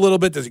up a little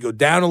bit? Does he go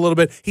down a little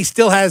bit? He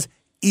still has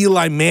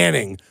Eli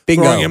Manning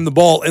throwing him the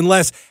ball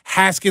unless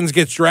Haskins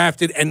gets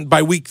drafted and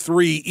by week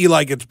 3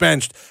 Eli gets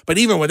benched. But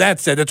even with that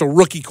said, that's a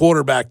rookie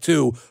quarterback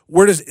too.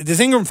 Where does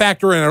Ingram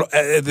factor in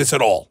this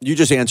at all? You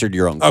just answered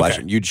your own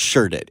question. You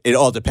sure did. It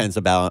all depends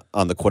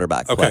on the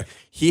quarterback play. Okay.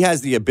 He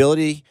has the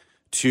ability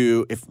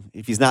to,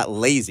 if he's not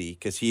lazy,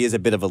 because he is a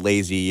bit of a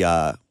lazy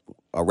a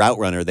route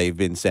runner, they've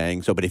been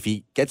saying. But if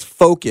he gets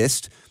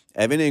focused,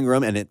 Evan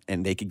Ingram,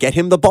 and they could get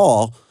him the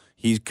ball,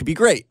 he could be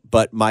great.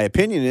 But my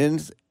opinion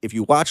is, if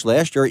you watch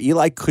last year,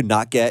 Eli could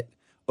not get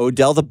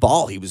Odell the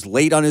ball. He was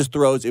late on his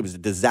throws. It was a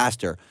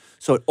disaster.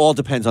 So it all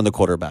depends on the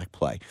quarterback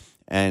play.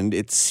 And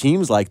it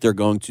seems like they're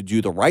going to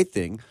do the right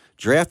thing,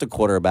 draft a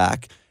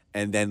quarterback,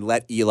 and then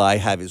let Eli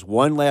have his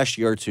one last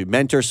year to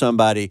mentor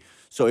somebody.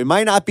 So it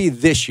might not be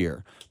this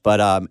year, but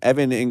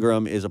Evan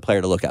Ingram is a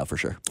player to look out for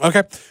sure.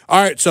 Okay.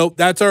 All right. So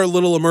that's our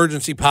little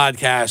emergency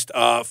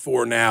podcast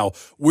for now.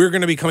 We're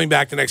going to be coming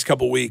back the next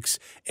couple weeks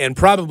and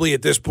probably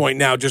at this point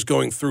now just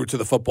going through to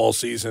the football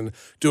season,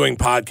 doing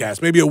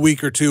podcasts, maybe a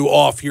week or two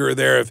off here or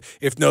there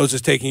if Nose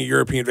is taking a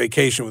European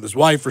vacation with his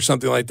wife or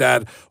something like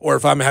that, or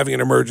if I'm having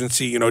an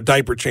emergency,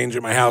 diaper change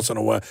at my house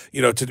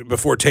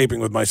before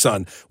taping with my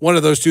son. One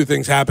of those two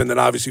things happen, then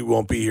obviously we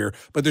won't be here.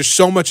 But there's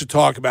so much to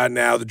talk about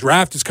now. The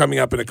draft is coming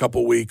up in a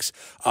couple weeks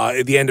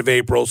at the end of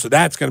April, so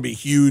that's going to be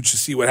huge to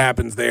see what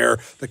happens there.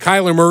 The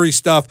Kyler Murray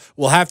stuff,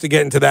 we'll have to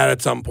get into that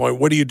at some point.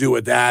 What do you do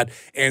with that?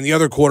 And the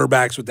other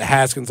quarterbacks with the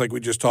Haskins, like we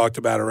just talked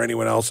about, or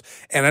anyone else.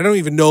 And I don't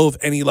even know if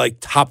any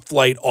top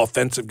flight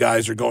offensive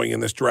guys are going in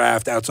this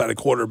draft outside of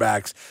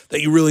quarterbacks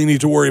that you really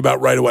need to worry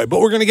about right away. But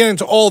we're going to get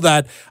into all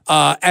that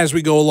as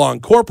we go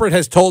along. Corporate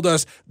has told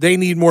us they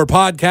need more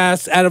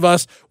podcasts out of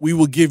us. We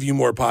will give you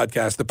more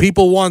podcasts. The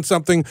people want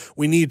something.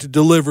 We need to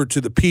deliver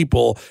to the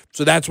people.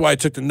 So that's why I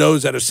took the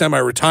Nose out of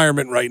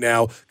semi-retirement right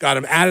now, got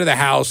him out of the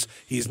house.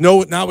 He's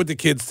not with the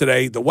kids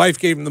today. The wife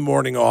gave him the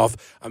morning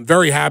off. I'm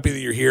very happy that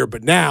you're here,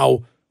 but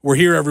now we're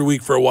here every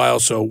week for a while,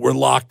 so we're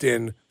locked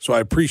in. So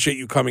I appreciate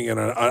you coming in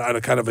on a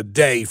kind of a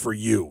day for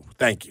you.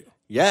 Thank you.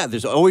 Yeah,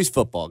 there's always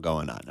football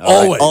going on.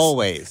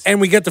 Always.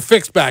 And we get the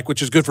fix back,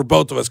 which is good for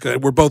both of us because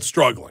we're both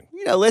struggling.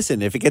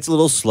 Listen, if it gets a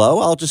little slow,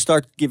 I'll just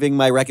start giving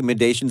my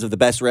recommendations of the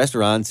best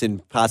restaurants in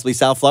possibly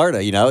South Florida,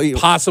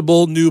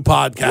 Possible new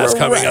podcast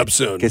coming up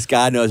soon. Because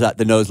God knows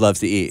the Nose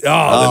loves to eat.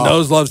 The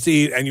Nose loves to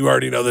eat, and you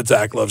already know that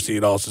Zach loves to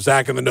eat also.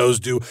 Zach and the Nose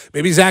do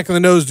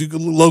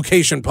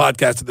location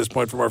podcast at this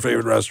point from our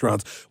favorite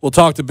restaurants. We'll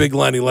talk to Big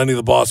Lenny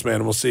the boss man,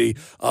 and we'll see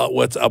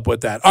what's up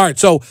with that. All right,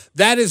 so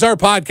that is our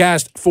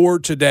podcast for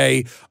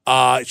today.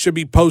 It should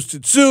be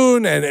posted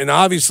soon, and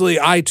obviously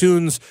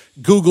iTunes,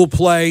 Google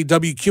Play,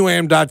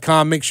 WQAM.com.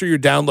 Make sure you're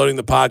downloading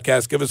the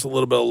podcast. Give us a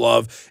little bit of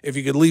love. If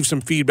you could leave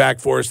some feedback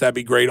for us, that'd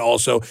be great.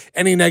 Also,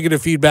 any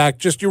negative feedback,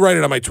 just you write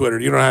it on my Twitter.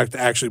 You don't have to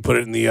actually put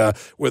it in the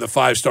where the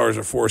 5 stars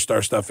or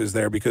 4-star stuff is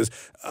there because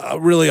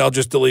really I'll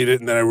just delete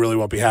it and then I really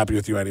won't be happy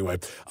with you anyway.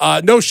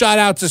 No shout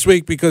outs this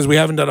week because we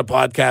haven't done a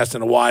podcast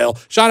in a while.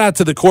 Shout out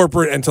to the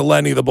corporate and to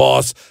Lenny the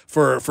boss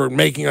for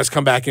making us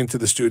come back into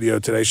the studio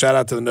today. Shout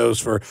out to the Nose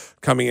for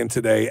coming in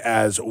today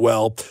as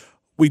well.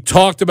 We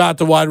talked about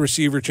the wide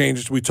receiver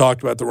changes. We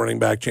talked about the running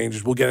back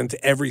changes. We'll get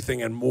into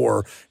everything and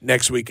more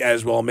next week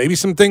as well. Maybe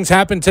some things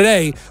happen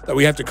today that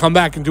we have to come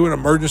back and do an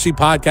emergency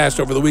podcast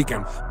over the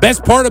weekend.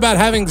 Best part about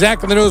having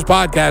Zach and the Nose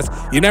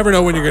podcast, you never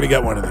know when you're going to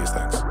get one of these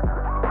things.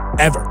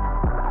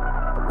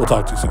 Ever. We'll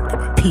talk to you soon.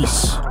 Goodbye.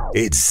 Peace.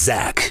 It's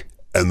Zach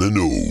and the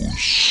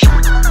Nose.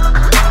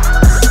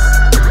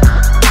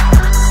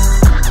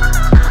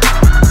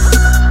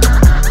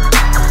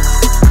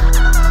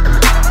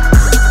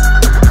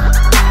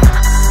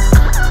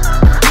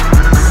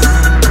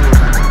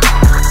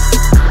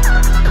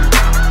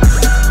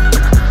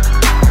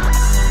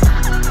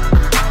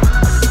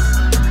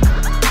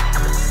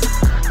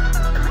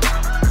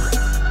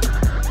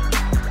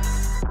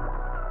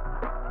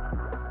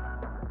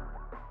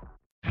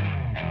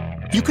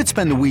 You could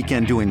spend the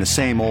weekend doing the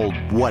same old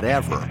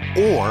whatever,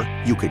 or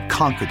you could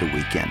conquer the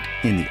weekend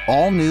in the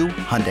all-new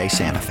Hyundai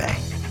Santa Fe.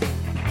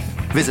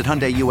 Visit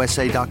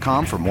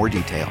HyundaiUSA.com for more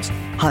details.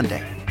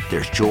 Hyundai,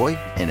 there's joy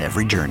in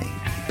every journey.